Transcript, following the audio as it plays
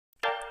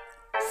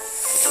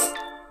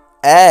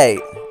Hey,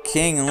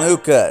 King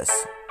Lucas.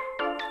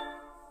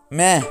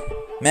 Meh,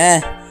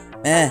 meh,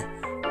 meh,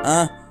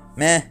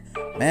 meh,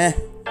 meh,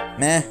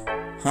 meh,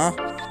 huh,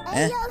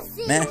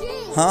 meh,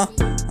 huh.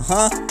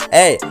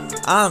 Hey,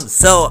 I'm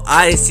so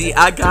icy,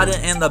 I got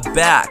it in the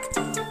back.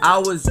 I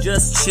was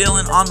just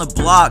chilling on the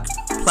block,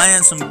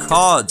 playing some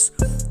cards.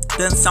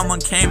 Then someone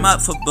came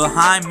up from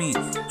behind me,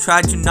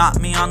 tried to knock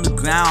me on the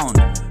ground,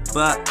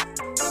 but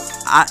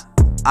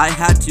I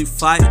had to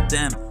fight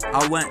them.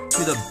 I went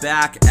to the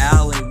back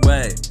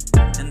alleyway,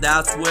 and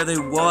that's where they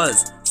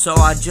was. So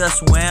I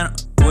just ran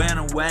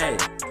away.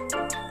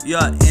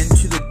 Yeah,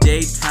 into the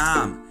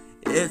daytime.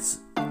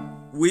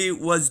 We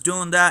was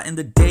doing that in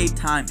the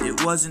daytime.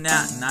 It wasn't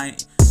at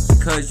night,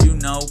 because you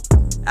know,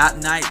 at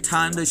night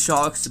time the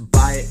sharks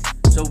bite.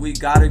 So we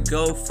gotta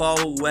go far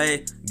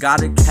away.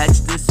 Gotta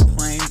catch this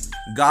plane.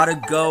 Gotta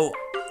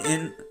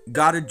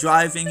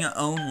drive in your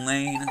own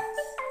lane.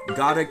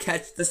 Gotta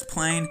catch this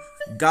plane.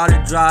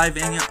 Gotta drive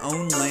in your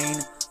own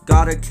lane.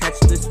 Gotta catch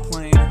this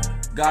plane.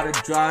 Gotta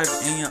drive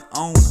in your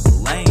own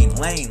lane.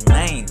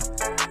 Plane.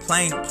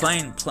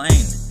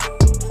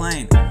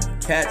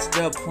 Catch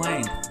the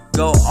plane.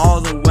 Go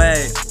all the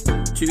way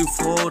to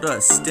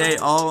Florida. Stay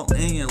all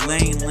in your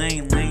lane.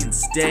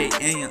 Stay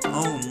in your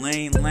own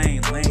lane.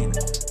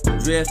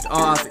 Drift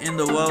off in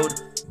the road.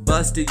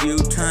 Bust a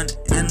U-turn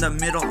in the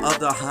middle of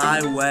the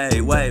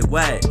highway.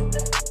 Wait.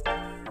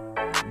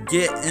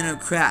 Get in a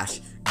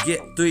crash.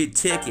 Get 3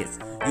 tickets.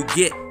 You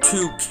get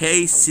 2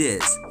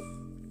 cases.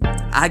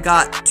 I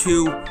got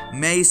 2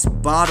 mace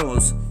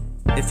bottles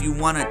if you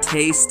wanna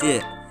taste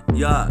it.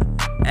 Yeah.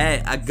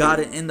 Hey, I got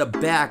it in the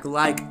back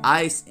like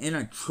ice in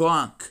a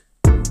trunk.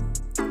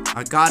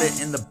 I got it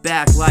in the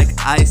back like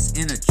ice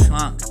in a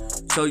trunk.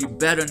 So you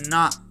better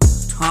not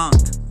tunk.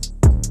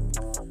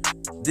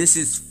 This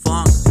is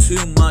funk,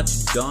 too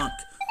much dunk.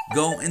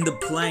 Go in the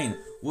plane.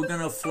 We're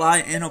gonna fly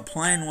in a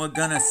plane. We're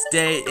gonna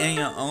stay in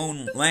your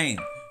own lane.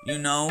 You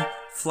know,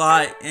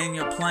 fly in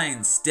your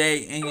plane. Stay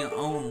in your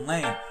own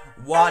lane.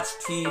 Watch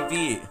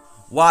TV.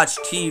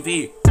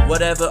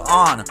 Whatever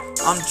on.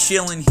 I'm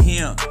chilling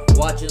here,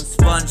 watching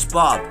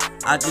SpongeBob.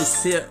 I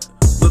just sit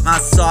with my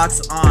socks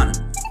on.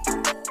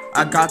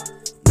 I got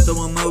the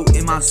remote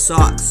in my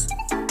socks.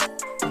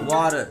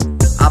 Water.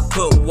 I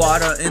put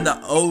water in the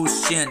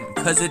ocean,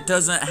 cause it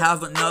doesn't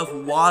have enough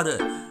water.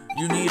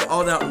 You need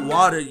all that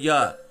water,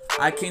 yeah.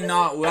 I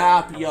cannot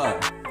rap, yeah.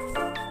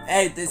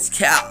 Hey, this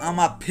cat on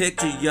my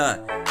picture, yeah.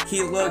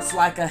 He looks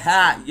like a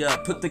hat, yeah.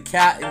 Put the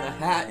cat in the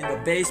hat in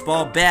the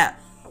baseball bat.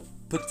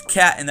 Put the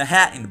cat in the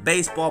hat in the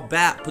baseball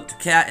bat. Put the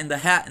cat in the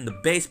hat in the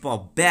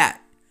baseball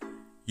bat.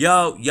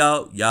 Yo,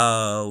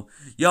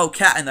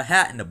 cat in the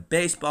hat in the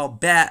baseball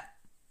bat.